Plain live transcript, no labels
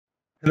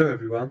Hello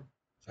everyone,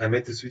 I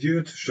made this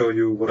video to show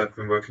you what I've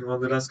been working on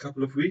the last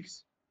couple of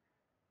weeks.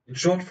 In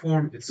short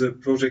form, it's a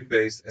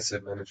project-based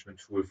asset management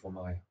tool for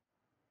Maya.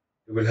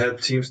 It will help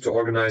teams to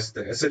organize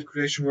their asset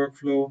creation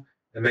workflow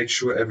and make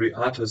sure every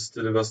artist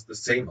delivers the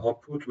same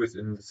output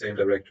within the same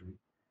directory.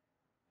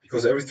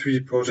 Because every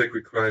 3D project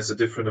requires a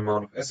different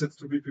amount of assets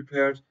to be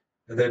prepared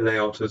and then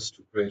layouted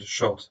to create a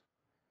shot.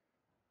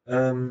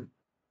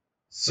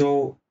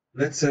 So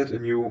let's set a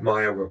new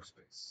Maya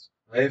workspace.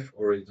 I've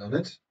already done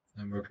it.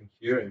 I'm working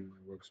here in my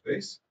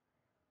workspace.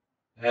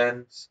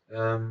 And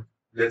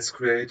let's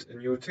create a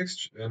new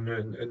text, a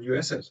new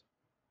asset.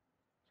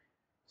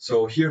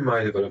 So here in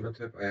my development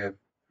tab, I have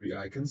three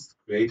icons: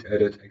 create,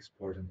 edit,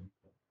 export, and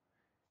import.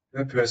 If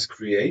I press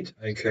create,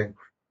 I can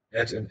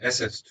add an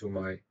asset to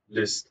my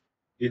list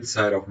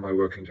inside of my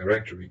working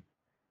directory.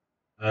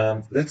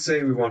 Let's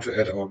say we want to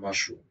add our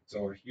mushroom. It's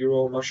our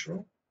hero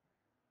mushroom.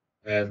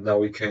 And now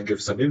we can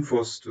give some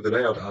infos to the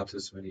layout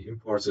artist. When he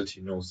imports it, he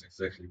knows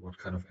exactly what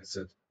kind of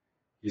asset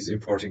he's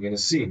importing in a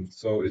scene.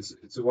 So it's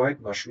a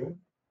white mushroom.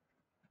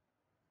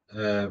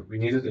 We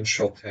need it in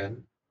shot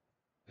 10,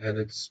 and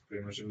it's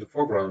pretty much in the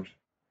foreground.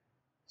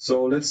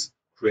 So let's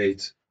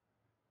create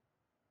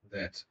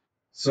that.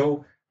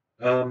 So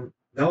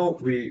now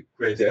we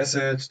create the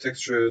asset,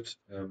 texture it,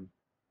 and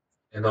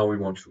now we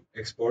want to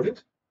export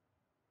it.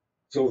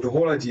 So the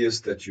whole idea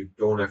is that you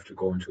don't have to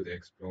go into the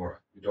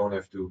Explorer. You don't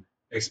have to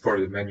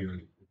export it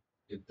manually.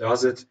 It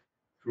does it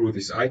through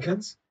these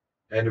icons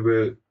and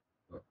will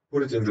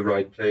put it in the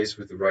right place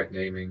with the right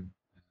naming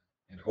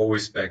and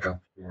always back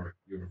up your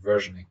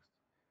versioning.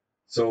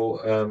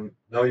 So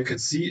now you can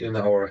see in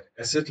our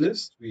asset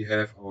list, we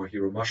have our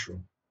hero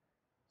mushroom.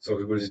 So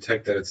it will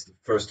detect that it's the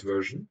first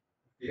version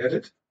we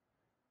added.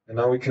 And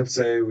now we can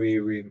say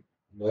we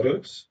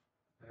modeled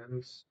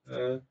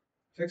and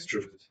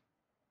textured it.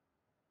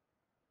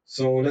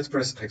 So let's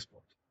press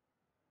export.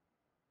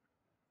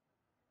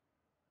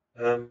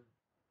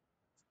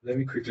 Let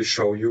me quickly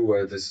show you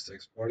where this is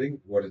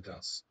exporting, what it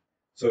does.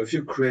 So if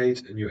you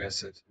create a new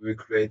asset, you will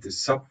create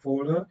this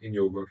subfolder in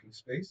your working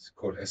space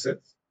called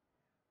assets.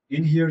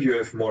 In here, you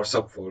have more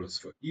subfolders.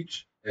 For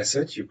each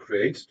asset you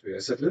create to your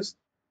asset list,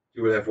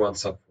 you will have one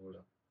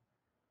subfolder.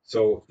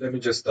 So let me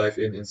just dive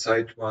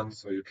inside one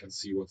so you can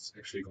see what's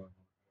actually going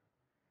on.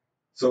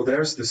 So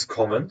there's this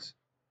comment.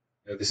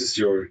 This is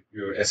your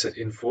asset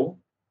info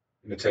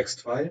in a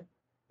text file.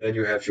 Then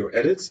you have your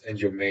edits and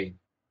your main.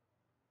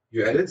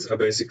 Your edits are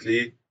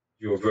basically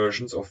your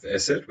versions of the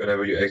asset.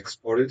 Whenever you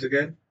export it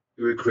again,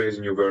 it will create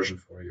a new version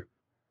for you.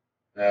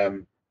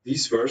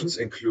 These versions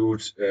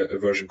include a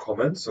version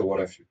comment. So what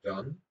have you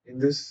done in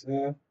this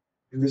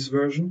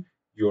version?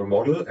 Your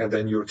model and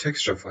then your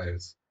texture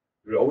files.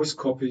 You'll always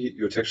copy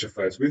your texture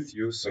files with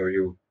you, so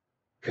you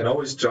can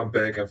always jump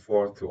back and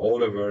forth to all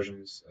the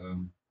versions.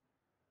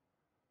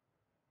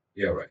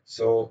 Yeah, right.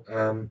 So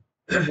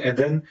and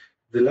then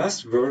the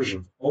last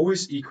version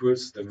always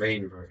equals the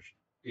main version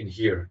in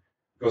here,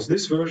 because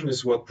this version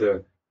is what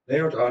the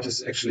layout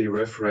artist is actually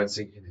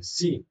referencing in his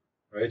scene,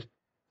 right?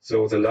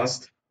 So the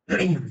last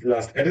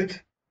last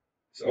edit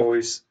is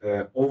always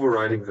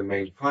overriding the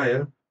main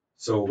file.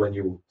 So when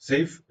you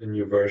save a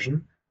new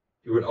version,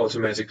 it will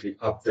automatically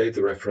update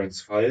the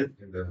reference file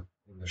in the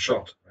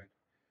shot, right?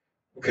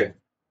 Okay.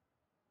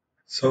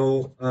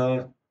 So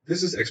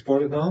this is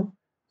exported now.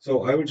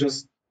 So I will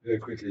just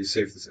quickly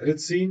save this edit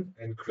scene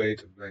and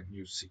create a blank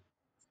new scene.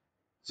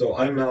 So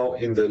I'm now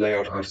in the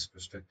layout artist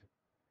perspective.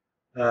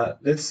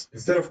 Let's,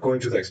 instead of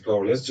going to the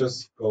Explorer, let's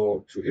just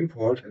go to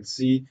import and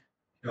see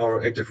in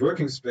our active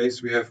working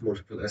space, we have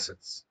multiple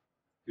assets.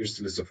 Here's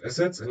the list of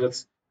assets. And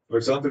let's, for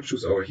example,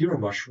 choose our hero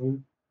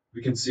mushroom.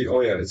 We can see, oh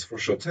yeah, it's for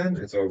shot 10.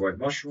 It's our white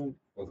mushroom.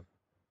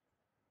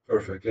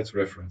 Perfect. Let's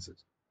reference it.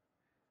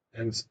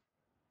 And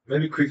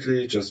maybe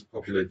quickly just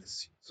populate the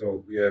scene.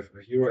 So we have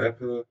a hero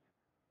apple.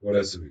 What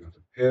else do we got?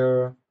 A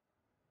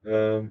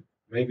pear,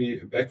 maybe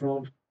a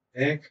background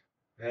egg,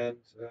 and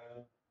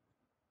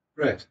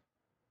bread.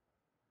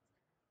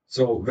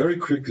 So very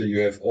quickly you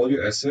have all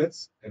your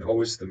assets and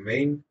always the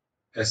main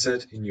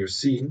asset in your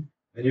scene,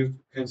 and you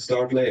can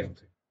start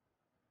layouting.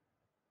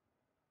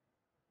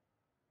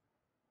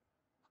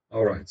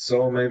 All right,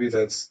 so maybe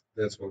that's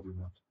what we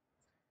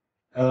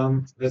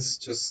want. Let's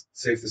just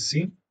save the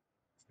scene.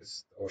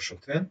 It's our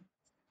shot 10.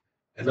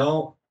 And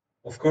now,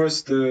 of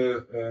course,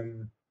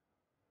 the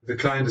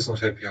client is not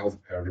happy how the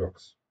pear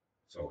looks.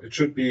 So it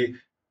should be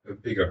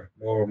bigger,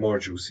 more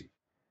juicy.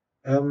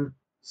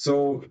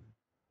 So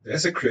the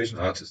asset creation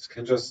artist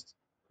can just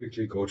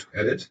quickly go to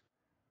edit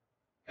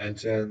and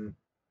then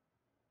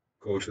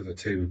go to the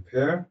table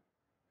pair.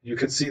 You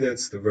can see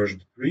that's the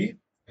version 3.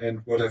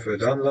 And what have I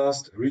done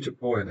last?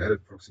 Retypo and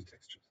edit proxy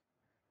textures.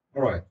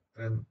 All right,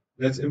 then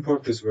let's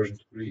import this version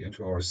 3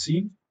 into our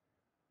scene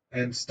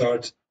and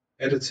start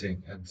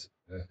editing and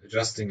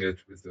adjusting it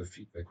with the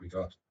feedback we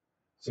got.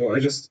 So I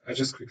just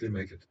quickly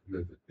make it a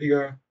little bit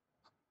bigger.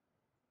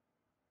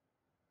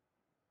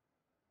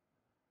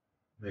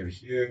 Maybe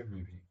here,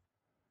 maybe.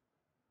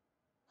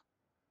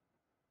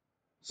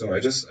 So I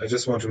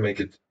just want to make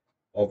it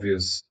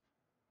obvious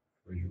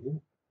for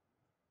you.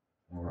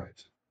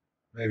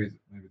 maybe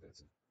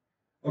that's it.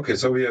 Okay,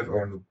 so we have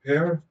our new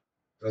pair.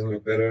 Doesn't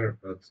look better,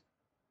 but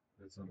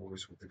that's not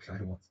always what the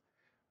client wants.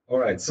 All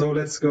right, so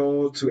let's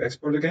go to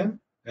export again,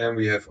 and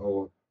we have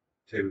our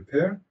table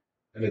pair,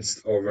 and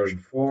it's our version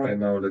 4.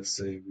 And now let's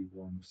say we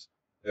want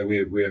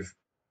we have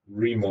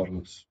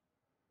remodeled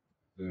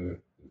the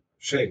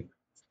shape,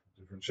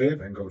 different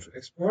shape, and go to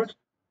export.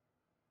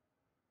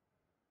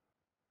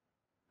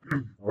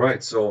 All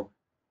right, so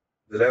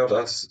the layout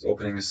is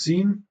opening a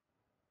scene,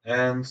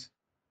 and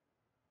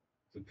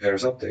the pair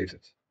is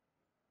updated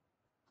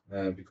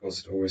because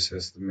it always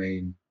has the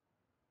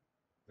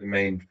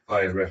main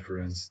file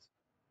referenced,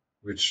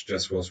 which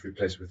just was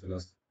replaced with the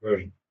last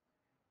version.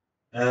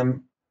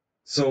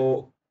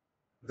 So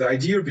the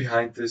idea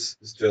behind this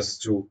is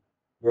just to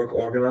work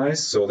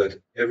organized so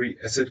that every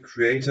asset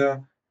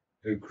creator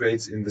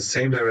creates in the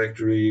same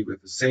directory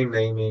with the same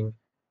naming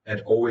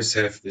and always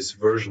have this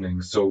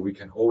versioning, so we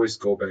can always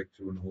go back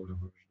to an older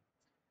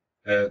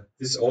version.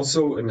 This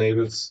also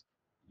enables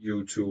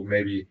you to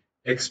maybe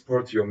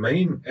export your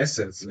main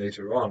assets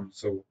later on.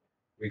 So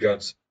we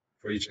got,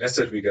 for each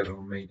asset, we got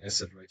our main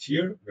asset right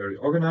here, very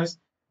organized,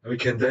 and we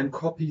can then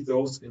copy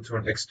those into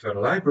an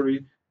external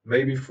library,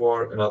 maybe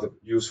for another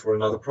use for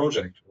another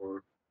project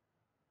or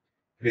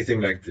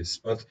anything like this.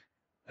 But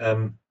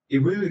it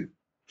will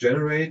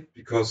generate,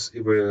 because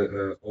it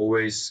will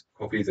always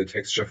copy the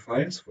texture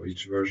files for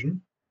each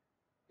version.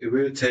 It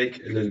will take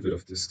a little bit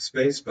of disk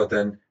space, but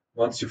then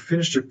once you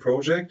finish the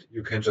project,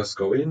 you can just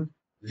go in,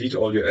 delete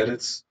all your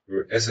edits,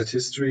 your asset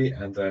history,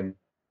 and then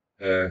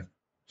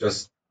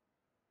just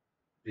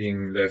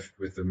being left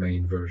with the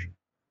main version.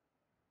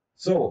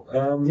 So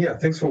yeah,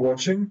 thanks for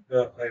watching.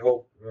 I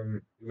hope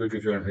it will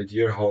give you an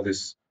idea how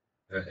this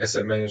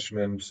asset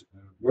management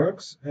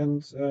works,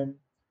 and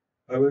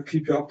I will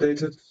keep you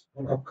updated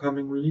on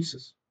upcoming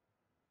releases.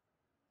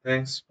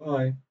 Thanks,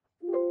 bye.